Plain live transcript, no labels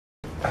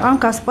Պարոն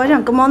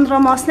Կասպարյան,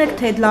 կմանրամասնեք,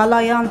 թե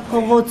Լալայան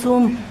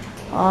փողոցում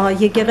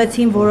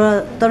եկեղեցին, որը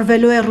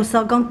տրվելու է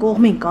ռուսական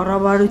կողմին,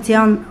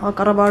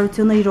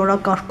 կառավարությունը իր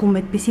օրակարգում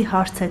այդպիսի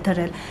հարց է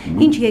դրել։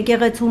 Ինչ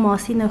եկեղեցու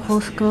մասին է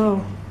խոսքը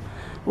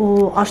ու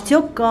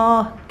արդյոք կա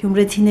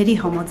գյումրեցիների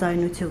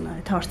համաձայնությունը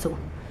այդ հարցում։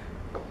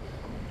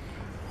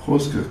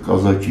 Խոսքը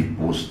կազակի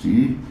պոստի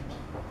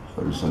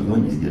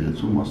ռուսական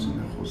եկեղեցու մասին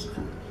է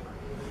խոսքը։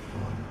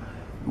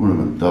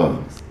 Ուրեմն դա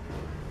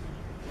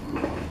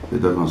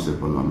պետական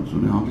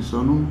սեփականություն է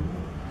հանդիսանում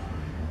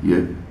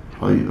եւ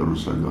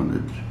հայ-ռուսական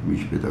այդ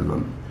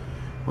միջպետական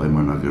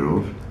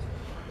պայմանագրով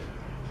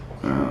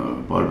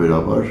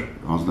բարբերաբար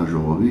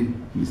հանձնաժողովի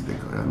նիստ է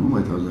կայանում,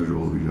 այդ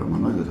հանձնաժողովի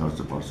ժամանակ այդ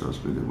հարցը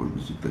բարձրացվել է,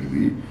 որպեսզի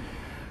տրվի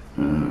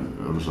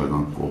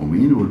ռուսական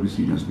կողմին,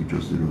 որպեսզի իրենց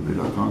միջոցներով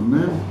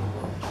վերականգնեն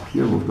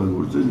եւ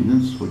օգտագործեն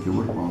իրենց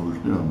հոգեվոր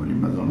պահանջների համար,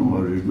 հիմնականում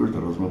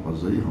 102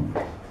 ռազմապազայի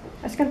համար։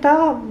 Այսինքն դա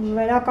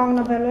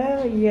վերականգնվել է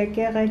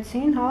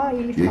եկեղեցին, հա,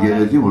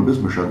 եկեղեցին որպես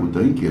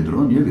մշակութային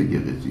կենտրոն եւ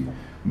եկեղեցի։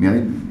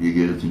 Միայն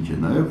եկեղեցին չէ,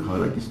 նաեւ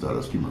հարակից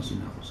տարածքի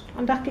մասին է խոսքը։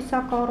 Այնտեղ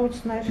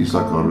կիսակառույցներ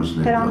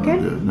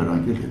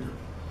նրանք էլ հետ։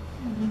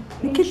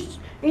 Մի քիչ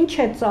ինչ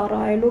է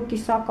ծառայելու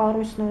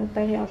կիսակառույցները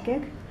տեղյակ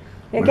եք։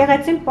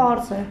 Եկեղեցին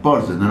պարզ է։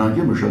 Պարզ է, նրանք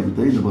էլ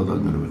մշակութային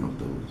նպատակներով են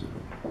օգտագործել։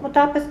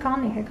 Մոտավորապես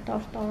քանի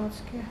հեկտար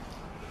տարածք է։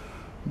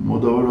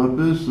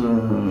 Մոտավորապես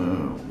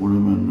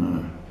ուրեմն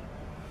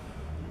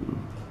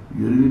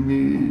երևի մի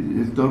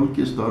հեկտար ու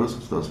կես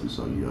տարածք ստացվի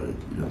սաղի արեք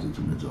իրենց այդ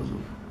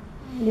մեծազով։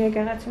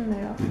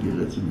 Եկեղեցիները։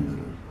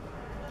 Եկեղեցիները։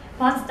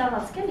 Բաց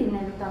տարածք է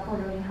լինելու դա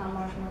բոլորի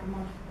համար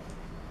նորմալ։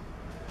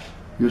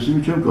 Ես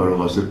հիմա չեմ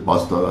կարող ասել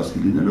բաց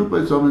տարածքի լինելու,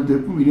 բայց ամեն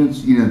դեպքում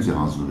իրենց է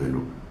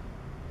հանձնվելու։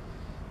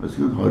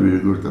 Այսինքն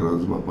 102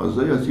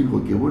 ռազմապազայի, այսինքն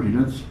հոգևոր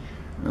իրենց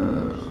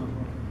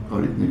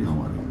կարիքների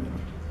համար։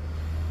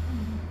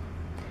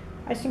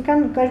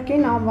 Այսինքն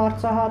կրկին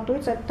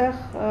անվարձահատույց այդտեղ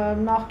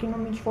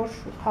նախկինում ինչ-որ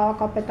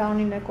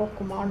քաղաքապետարանին եկող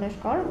գումարներ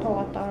կար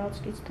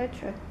թողատարածքից, թե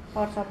չէ,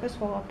 պարզապես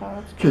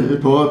հողատարածք։ Չէ,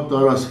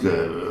 հողատարածքը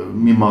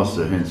մի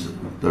մասը հենց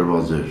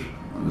տրված էր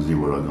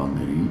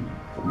զինվորականներին,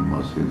 մի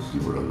մասը հենց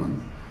զինվորական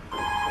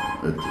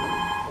այդ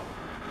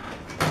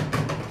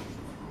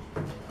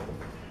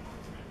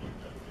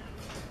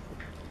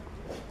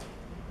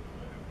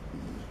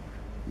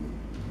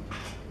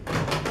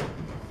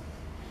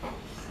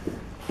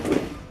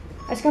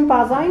Այսինքն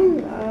բազային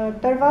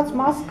տրված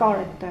մաս կար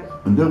այդտեղ։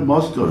 Այնտեղ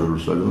մաս կար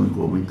ռուսական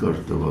կողմին կար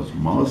տրված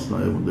մաս,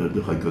 նաև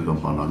այնտեղ հայկական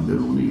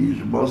բանակներ ունի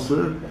իր մասը,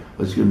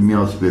 այսինքն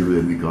միացվելու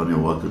է մի քանի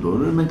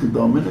օղակտորներ, մենք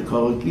դա ամենը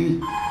քաղաքի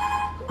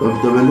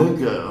տվել ենք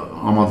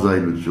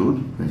համաձայնություն,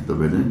 մենք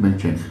տվել ենք, մենք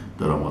չենք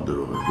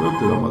տրամադրող, դա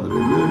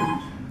տրամադրել է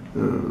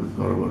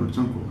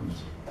կառավարության կողմից,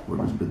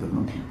 որպես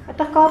պետական։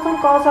 Այդտեղ կազմում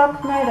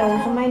կազակները,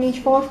 ուզում են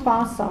ինչ-որ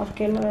բան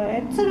սարքել,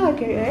 այդ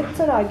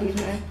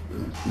ծրագիրն է։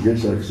 Ես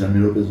Սարգսյանի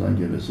րոպե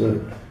զանգել ես,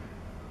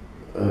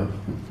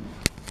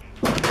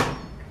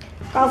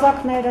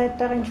 Կազակները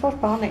այդտեղ ինչ-որ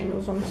բան էին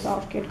ուզում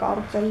սարքել,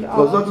 կառուցել։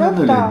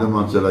 Կազակներն են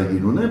նման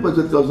ծրագիր ունեն, բայց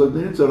այդ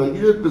կազակների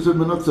ծրագիրը այդպես էլ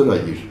մնաց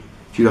ծրագիր,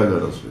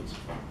 չիրագարացվեց։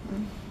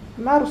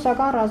 Հիմա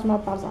ռուսական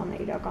ռազմապազան է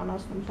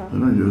իրականացնում դա։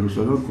 Նրանք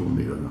ռուսական կողմն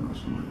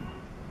իրականացնում են։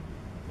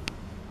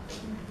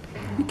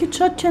 Մի քիչ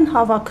շատ չեն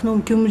հավակնում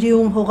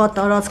Գյումրիում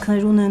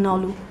հողատարածքներ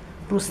ունենալու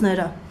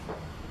ռուսները։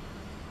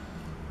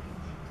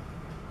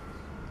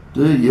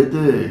 Դե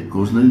եթե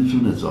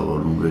գործունեություն է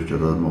ծավալում վերջը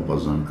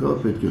ռազմապազան կա,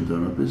 պետք է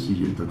ընդհանրապես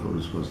իր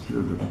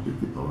ենթակառուցվածքները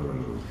դեպի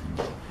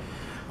բավարարություն։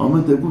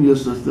 Ամեն դեպքում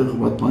ես այստեղ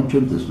վատման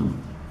չեմ տեսնում։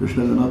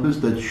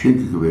 Վերջնականապես դա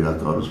շենքը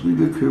կվերակառուցվի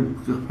եւ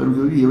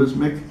կփրկվի եւս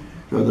մեկ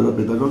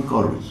ճարտարապետական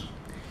կառույց։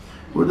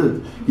 Որտեղ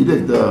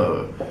գիտեք դա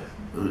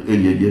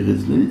այն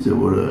եկեղեցիներից է,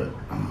 որը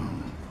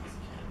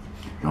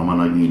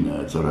ժամանակին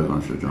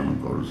ցարական շրջանում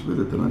կառուցվել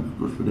է, դրանք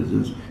կոչվել են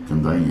հենց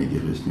գնդային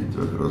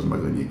եկեղեցիներ,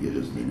 ռազմական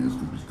եկեղեցիներ, հենց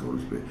դուք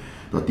կառուցվել։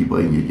 Դա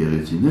տիպային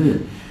եկեղեցիներ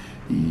են,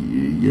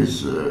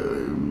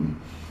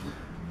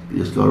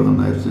 ես կարող եմ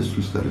նաև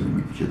ցույց տալ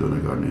մի քիչ հետո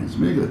նկարներից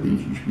մեկը, թե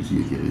ինչպիսի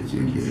եկեղեցի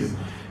են եղել։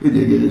 Այդ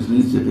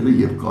եկեղեցիներից եղել է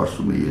եւ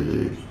Կարսում է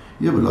եղել,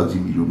 եւ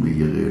Վլադիմիրում է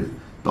եղել,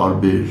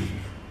 տարբեր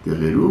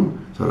տեղերում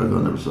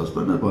ցարական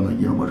Ռուսաստանը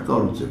բանակի համար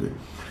կառուցել է։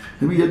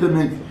 Հիմա եթե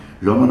մենք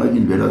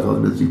ժամանակին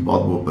վերականգնեցինք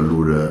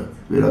պատվոպլուրը,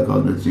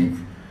 վերականգնեցինք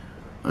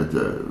այդ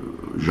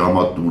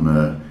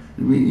ժամատունը,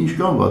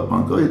 ինչքան վատ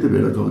բան կա, եթե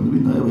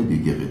վերականգնվի նաև այդ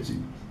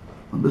եկեղեցին։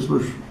 Այնպես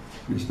որ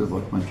ես դա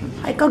վատման չեմ։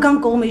 Հայկական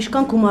կողմը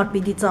ինչքան գումար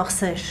պիտի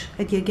ծախսեր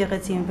այդ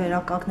եկեղեցին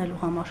վերականգնելու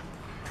համար։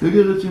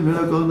 Եկեղեցին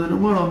վերականգնելու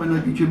համար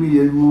ամենակիչը մի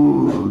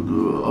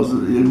 2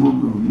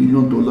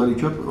 միլիոն դոլարի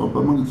չափ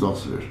անպայման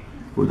կծախսվեր,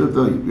 որտեղ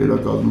դա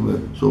վերականգնում է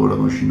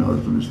սովորական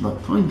շինարարությունից նախ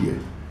թանկ է,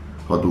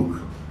 հատուկ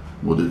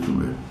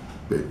մոդեցում է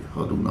պետք,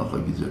 հատուկ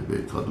նախագիծ է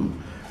պետք, հատուկ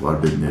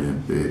վարպետներ են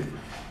պետք,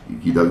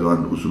 գիտական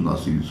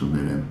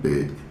ուսումնասիրություններ են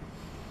պետք։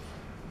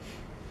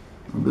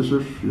 Այնպես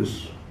որ ես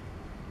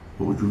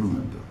ողջունում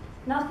եմ դա։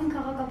 Նախկին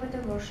քաղաքապետը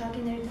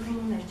որոշակի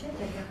ներդրումներ չէ՞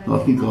 եղել։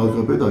 Նախկին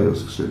քաղաքապետը այո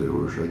սկսել էր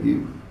որոշակի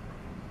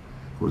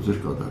գործեր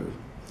կատարել։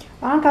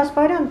 Պարոն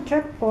Կասպարյան,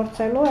 չեք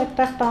փորձելու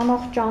այդտեղ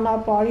տանող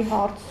ճանապարհի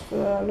հարց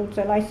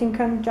լուծել,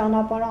 այսինքն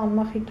ճանապարհը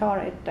անմխիթար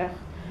է այդտեղ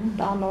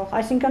տանող,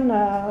 այսինքն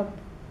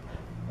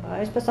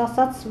այսպես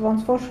ասած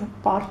ոնց որ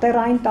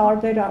պարտերային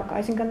տարբերակ,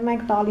 այսինքն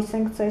մենք տալիս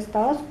ենք ցես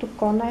տարած, դուք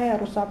գոնե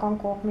ռուսական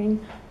կողմին,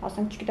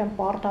 ասենք, չգիտեմ,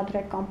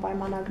 պարտադրեք կամ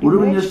պայմանագրի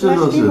մեջ,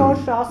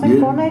 որ ասենք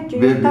գոնե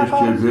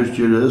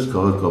վերջերս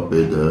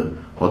քաղաքապետը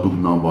հատուկ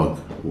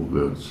նամակ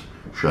ուղղեց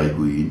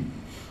Շայգուին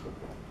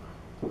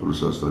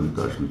Ռուսաստանի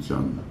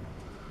Դաշնության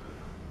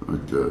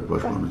այդ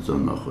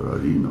պաշտպանության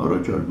նախարարին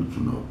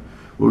առաջարկությունով,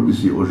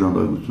 որպեսզի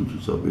օժանդակություն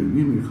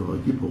ցուցաբերվի մեր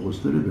քաղաքի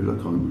փողոցները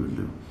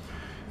վերականգնվելու։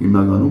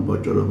 Հիմնականում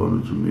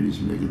պատճառաբանություններից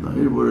մեկը դա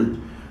էր, որ այդ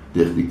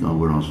տեխնիկան,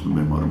 որ անցնում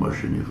է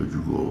մարմաշենի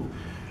խճուկով,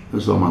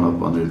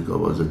 սահմանապանել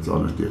կաված այդ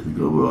ծանր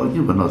տեխնիկա, որ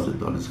ակին վնաս է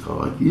տալիս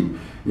քաղաքին,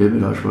 եւ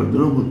մեր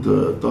հաշվարկներով մոտ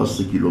 10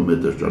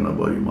 կիլոմետր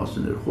ճանապարհի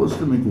մասին էր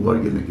խոսքը, մենք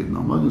ուղարկել ենք այդ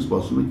նամակը,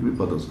 սպասում ենք մի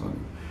պատասխանի։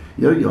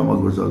 Իհարկե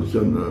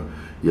համագործակցության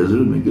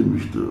եզրը մենք այդ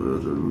միշտ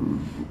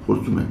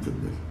փորձում ենք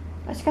գտնել։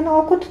 Այսինքն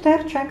օգուտ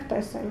դեռ չենք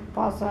տեսել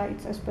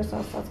բազայից, այսպես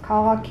ասած,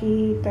 քաղաքի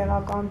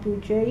տեղական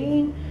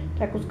բյուջեին,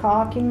 թեկուզ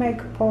քաղաքի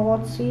մեկ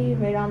փողոցի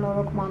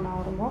վերանորոգման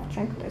առումով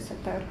չենք տեսել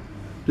դեռ։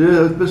 Դե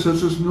այդպես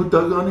ասած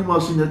նույնտականի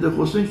մասին եթե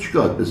խոսենք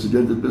չկա, այդպես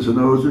այդպես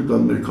հնարավորություն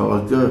կան մեր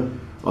քաղաքը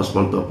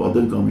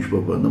ասֆալտապատել կամ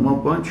ինչ-որ նման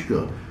բան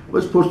չկա,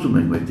 բայց փորձում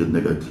ենք մենք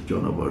գտնել այդ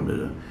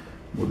ճանապարհները,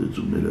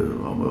 մոտեցումները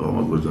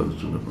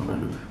համագործակցությունը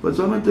բանալու,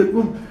 բայց ամեն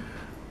դեպքում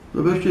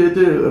վերջը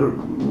եթե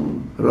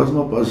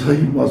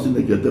ռազմապաշտի մասին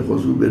եք եթե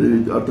խոսում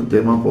վերևի արդեն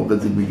թեման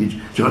փոխեցիք մի քիչ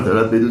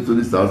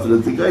ճարտարապետությունից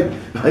դարձրեցիք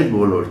այդ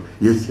ոլորտ,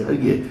 ես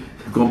իհարկե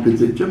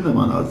կոմպետենտ չեմ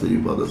նման հարցերի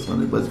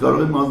պատասխանել, բայց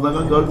կարող եմ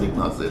անձնական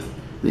կարծիքն ասել,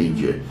 թե ինչ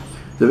է։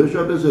 Դե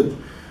վերջապես այդ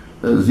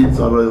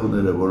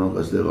զինծառայողները, որոնք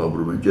այստեղ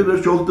ապրում են, չէ՞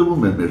 վերջ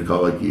օգտվում են մեր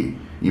քաղաքի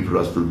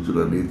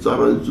ինֆրաստրուկտուրաներից,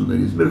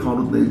 ծառայություններից, մեր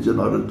խանութներից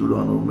են առևտուր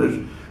անում, մեր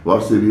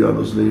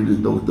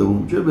վարսավիրանոցներից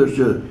օգտվում, չէ՞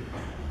 վերջը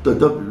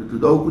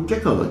դա օգուտ չէ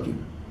քաղաքին,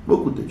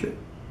 օգուտ է չէ։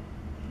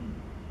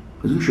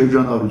 Այսինքն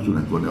շրջանառություն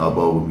ենք ունի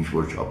ապահովում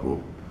ինչ-որ չափով։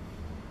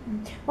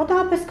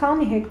 Մոտավորապես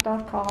քանի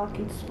հեկտար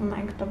քաղաքից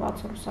ունենք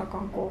տված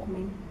ռուսական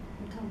կողմին։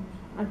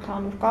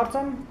 Ընդհանուր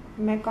կարծեմ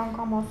մեկ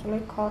անգամ ասել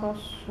եք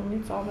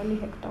 40-ից ավելի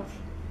հեկտար։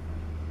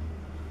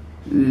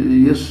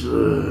 Ես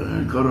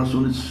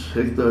 40-ից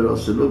հեկտար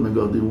ասելով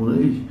նկատի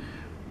ունեի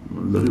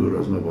լրիվ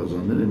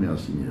ռազմաբազաները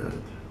միասին իրար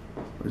հետ։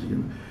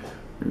 Այսինքն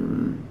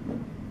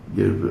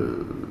երբ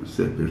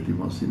Սերբերտի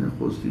մասին է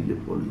խոսքը,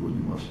 երբ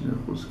պոլիգոնի մասին է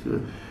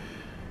խոսքը,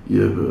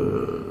 եւ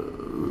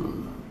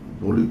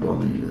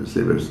Բոլիպանի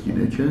Սևերսկին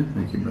է չէ,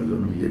 մենք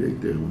հիմնականում 3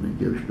 տեղ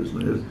ունենք եւ ինչպես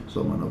նաեւ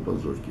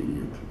սահմանապատ զորքերի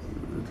հետ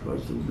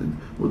հարցը ունենք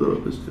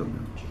մոտավորապես կան։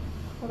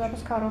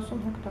 Մոտավորապես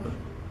 40 հեկտար։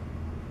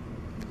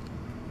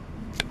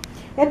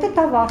 Եթե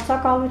դա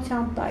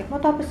վարձակալության տայք,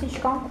 մոտավորապես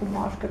ինչքան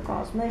գումար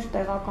կկազմեր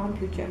տեղական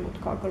բյուջե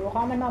մուտքագրող,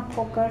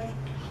 ամենափոքր,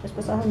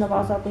 այսպես ասած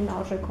նվազագույն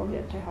արժեքով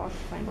եթե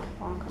հաշվենք,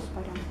 պարոն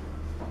Կասպարյան։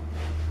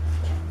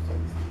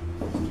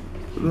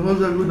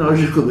 Նվազագույն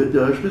արժեքով եթե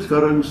հաշվես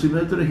քառակուսի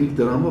մետրը 5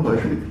 դրամով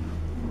հաշվեք։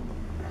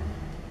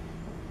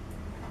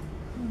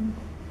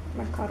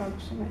 Մեկ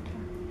քառակուսի մետր։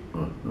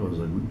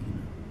 Նվազագույն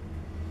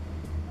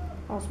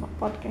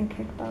պատկենք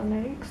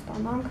հեկտարների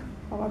կստանանք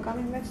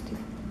բավականին մեծ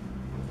թիվ։